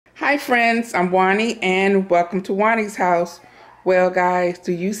Hi friends, I'm Juani and welcome to Juani's house. Well guys,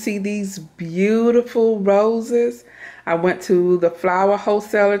 do you see these beautiful roses? I went to the flower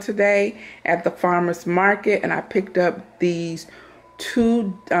wholesaler today at the farmer's market and I picked up these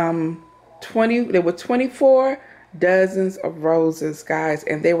there were 24 dozens of roses, guys,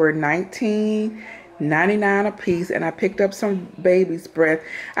 and they were $19.99 a piece, and I picked up some baby's breath.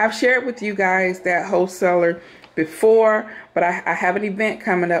 I've shared with you guys that wholesaler before, but I have an event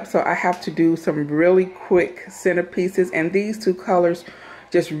coming up, so I have to do some really quick centerpieces, and these two colors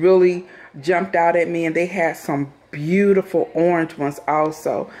just really jumped out at me, and they had some beautiful orange ones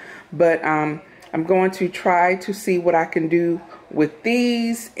also. But I'm going to try to see what I can do with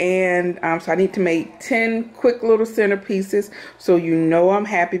these, and so I need to make 10 quick little centerpieces, so you know I'm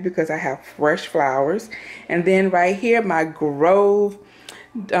happy because I have fresh flowers. And then right here my Grove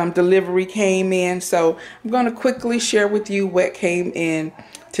delivery came in, so I'm going to quickly share with you what came in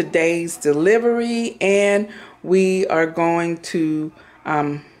today's delivery, and we are going to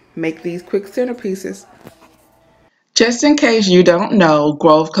make these quick centerpieces. Just in case you don't know,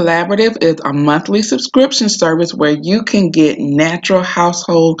 Grove Collaborative is a monthly subscription service where you can get natural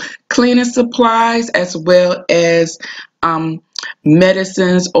household cleaning supplies as well as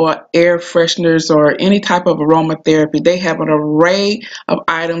medicines or air fresheners or any type of aromatherapy. They have an array of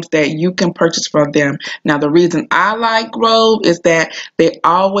items that you can purchase from them. Now, the reason I like Grove is that they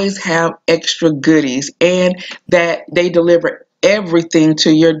always have extra goodies and that they deliver everything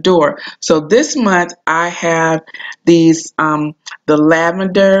to your door. So this month I have these the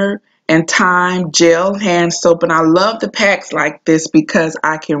lavender and thyme gel hand soap, and I love the packs like this because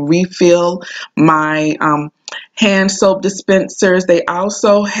I can refill my hand soap dispensers. They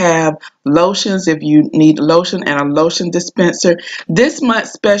also have lotions if you need lotion, and a lotion dispenser. This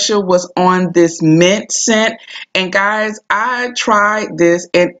month's special was on this mint scent, and guys, I tried this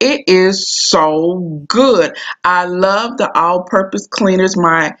and it is so good. I love the all-purpose cleaners.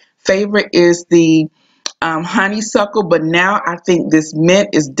 My favorite is the honeysuckle, but now I think this mint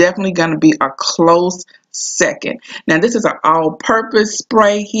is definitely going to be a close second. Now this is an all-purpose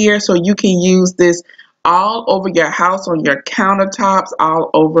spray here, so you can use this all over your house, on your countertops, all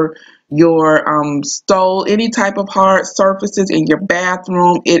over your stove, any type of hard surfaces in your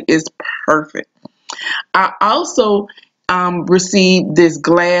bathroom. It is perfect. I also received this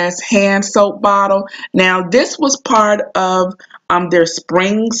glass hand soap bottle. Now this was part of their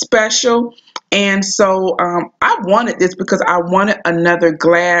spring special, and so I wanted this because I wanted another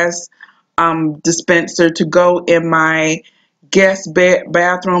glass dispenser to go in my guest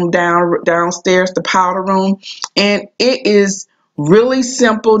bathroom downstairs, the powder room, and it is really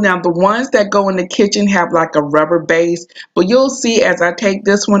simple. Now the ones that go in the kitchen have like a rubber base, but you'll see as I take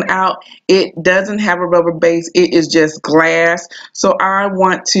this one out, it doesn't have a rubber base. It is just glass. So I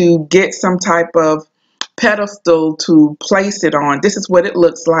want to get some type of pedestal to place it on. This is what it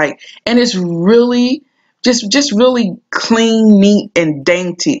looks like, and it's really just really clean, neat, and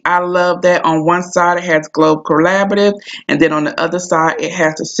dainty. I love that. On one side it has Grove Collaborative, and then on the other side it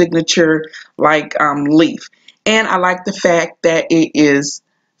has a signature like leaf. And I like the fact that it is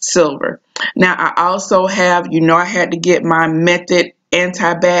silver. Now I also have, I had to get my Method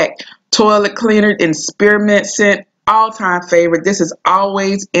Anti-Bac toilet cleaner in spearmint scent, all-time favorite. This is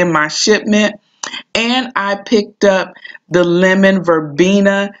always in my shipment. And I picked up the lemon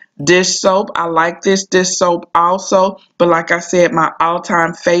verbena dish soap. I like this dish soap also, but like I said, my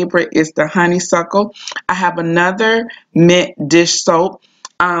all-time favorite is the honeysuckle. I have another mint dish soap,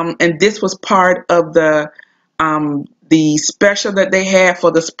 and this was part of the special that they had for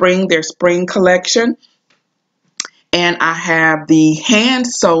the spring, their spring collection. And I have the hand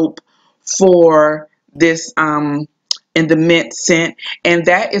soap for this in the mint scent, and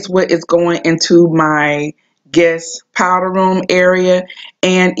that is what is going into my guest powder room area.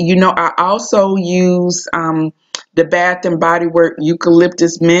 And I also use the Bath and Body Works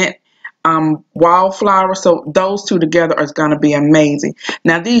eucalyptus mint wildflower, so those two together are going to be amazing.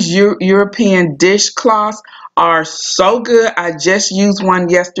 Now these European dishcloths are so good. I just used one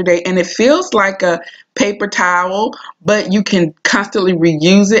yesterday, and it feels like a paper towel, but you can constantly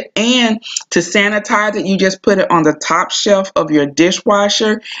reuse it. And to sanitize it, you just put it on the top shelf of your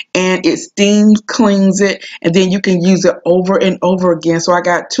dishwasher, and it steam cleans it, and then you can use it over and over again. So I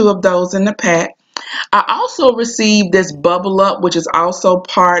got 2 of those in the pack. I also received this Bubble Up, which is also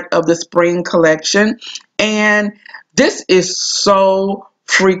part of the spring collection, and this is so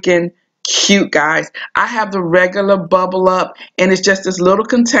freaking cute, guys. I have the regular Bubble Up, and it's just this little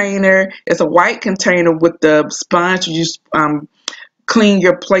container. It's a white container with the sponge you clean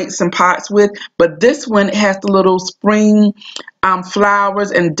your plates and pots with. But this one has the little spring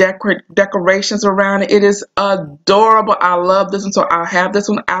flowers and decorations around it. It is adorable. I love this one. So I'll have this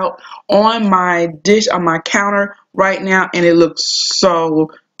one out on my dish on my counter right now, and it looks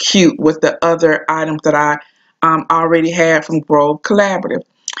so cute with the other items that I already had from Grove Collaborative.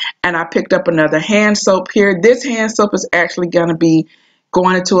 And I picked up another hand soap here. This hand soap is actually going to be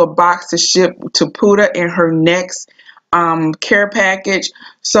going into a box to ship to Puda in her next care package.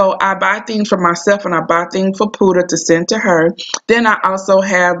 So I buy things for myself and I buy things for Puda to send to her. Then I also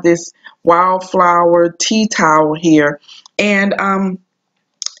have this wildflower tea towel here, and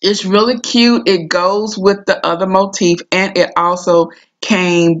it's really cute. It goes with the other motif, and it also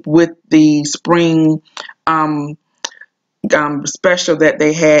came with the spring um, special that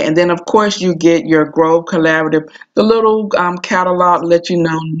they had. And then of course you get your Grove Collaborative, the little catalog, let you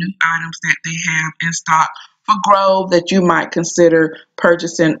know new items that they have in stock for Grove that you might consider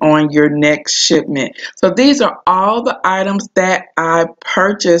purchasing on your next shipment. So these are all the items that I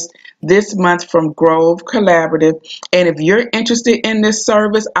purchased this month from Grove Collaborative. And if you're interested in this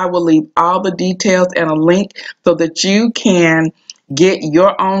service, I will leave all the details and a link so that you can get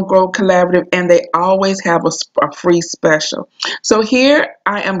your own Grove Collaborative, and they always have a free special. So here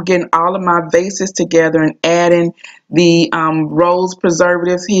I am getting all of my vases together and adding the rose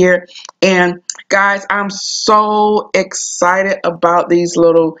preservatives here. And guys, I'm so excited about these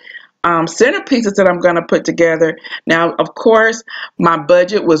little centerpieces that I'm going to put together. Now, of course, my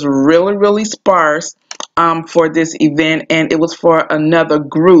budget was really sparse for this event, and it was for another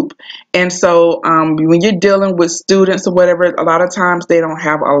group. And so when you're dealing with students or whatever, a lot of times they don't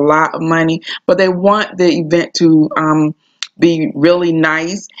have a lot of money, but they want the event to be really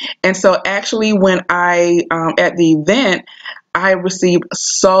nice. And so actually when I at the event, I received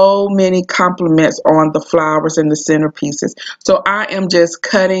so many compliments on the flowers and the centerpieces. So I am just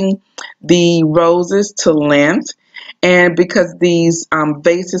cutting the roses to length. And because these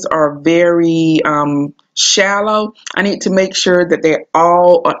vases are very shallow, I need to make sure that they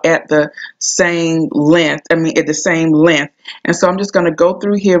all are at the same length. I mean, at the same length. And so I'm just going to go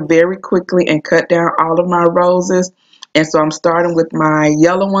through here very quickly and cut down all of my roses. And so I'm starting with my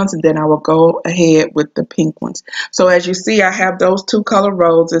yellow ones, and then I will go ahead with the pink ones. So as you see, I have those two color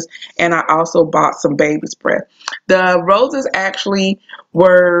roses, and I also bought some baby's breath. The roses actually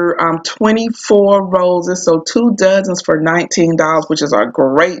were 24 roses, so 2 dozens for $19, which is a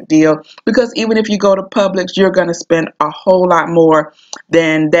great deal, because even if you go to Publix, you're going to spend a whole lot more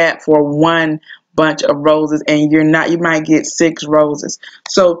than that for one bunch of roses, and you might get 6 roses.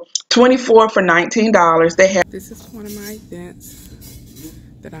 So 24 for $19. They have this is one of my events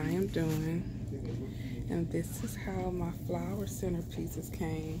that I am doing, and this is how my flower centerpieces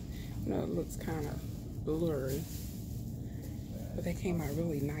came. You know, it looks kind of blurry, but they came out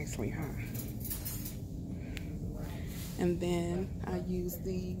really nicely, huh? And then I use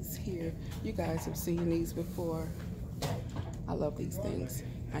these here. You guys have seen these before. I love these things.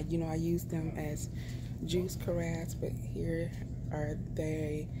 I use them as juice carafes, but here are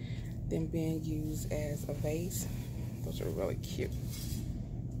them being used as a vase. Those are really cute.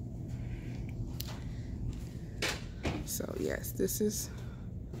 So yes, this is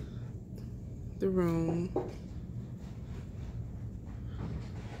the room.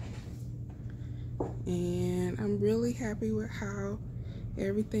 And I'm really happy with how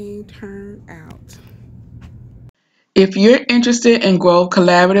everything turned out. If you're interested in Grove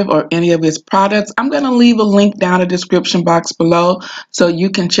Collaborative or any of its products, I'm going to leave a link down in the description box below so you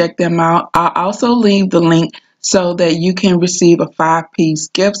can check them out. I'll also leave the link so that you can receive a 5-piece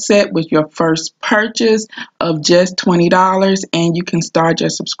gift set with your first purchase of just $20, and you can start your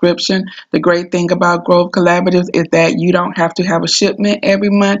subscription. The great thing about Grove Collaboratives is that you don't have to have a shipment every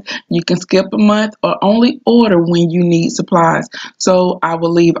month. You can skip a month or only order when you need supplies. So I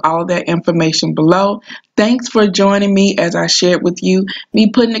will leave all that information below. Thanks for joining me as I shared with you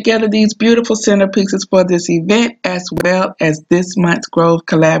me putting together these beautiful centerpieces for this event, as well as this month's Grove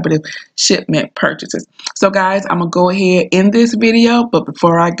Collaborative shipment purchases. So guys, I'm going to go ahead in this video, but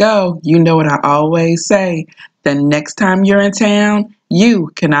before I go, you know what I always say. The next time you're in town, you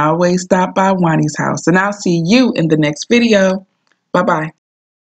can always stop by Juani's house, and I'll see you in the next video. Bye-bye.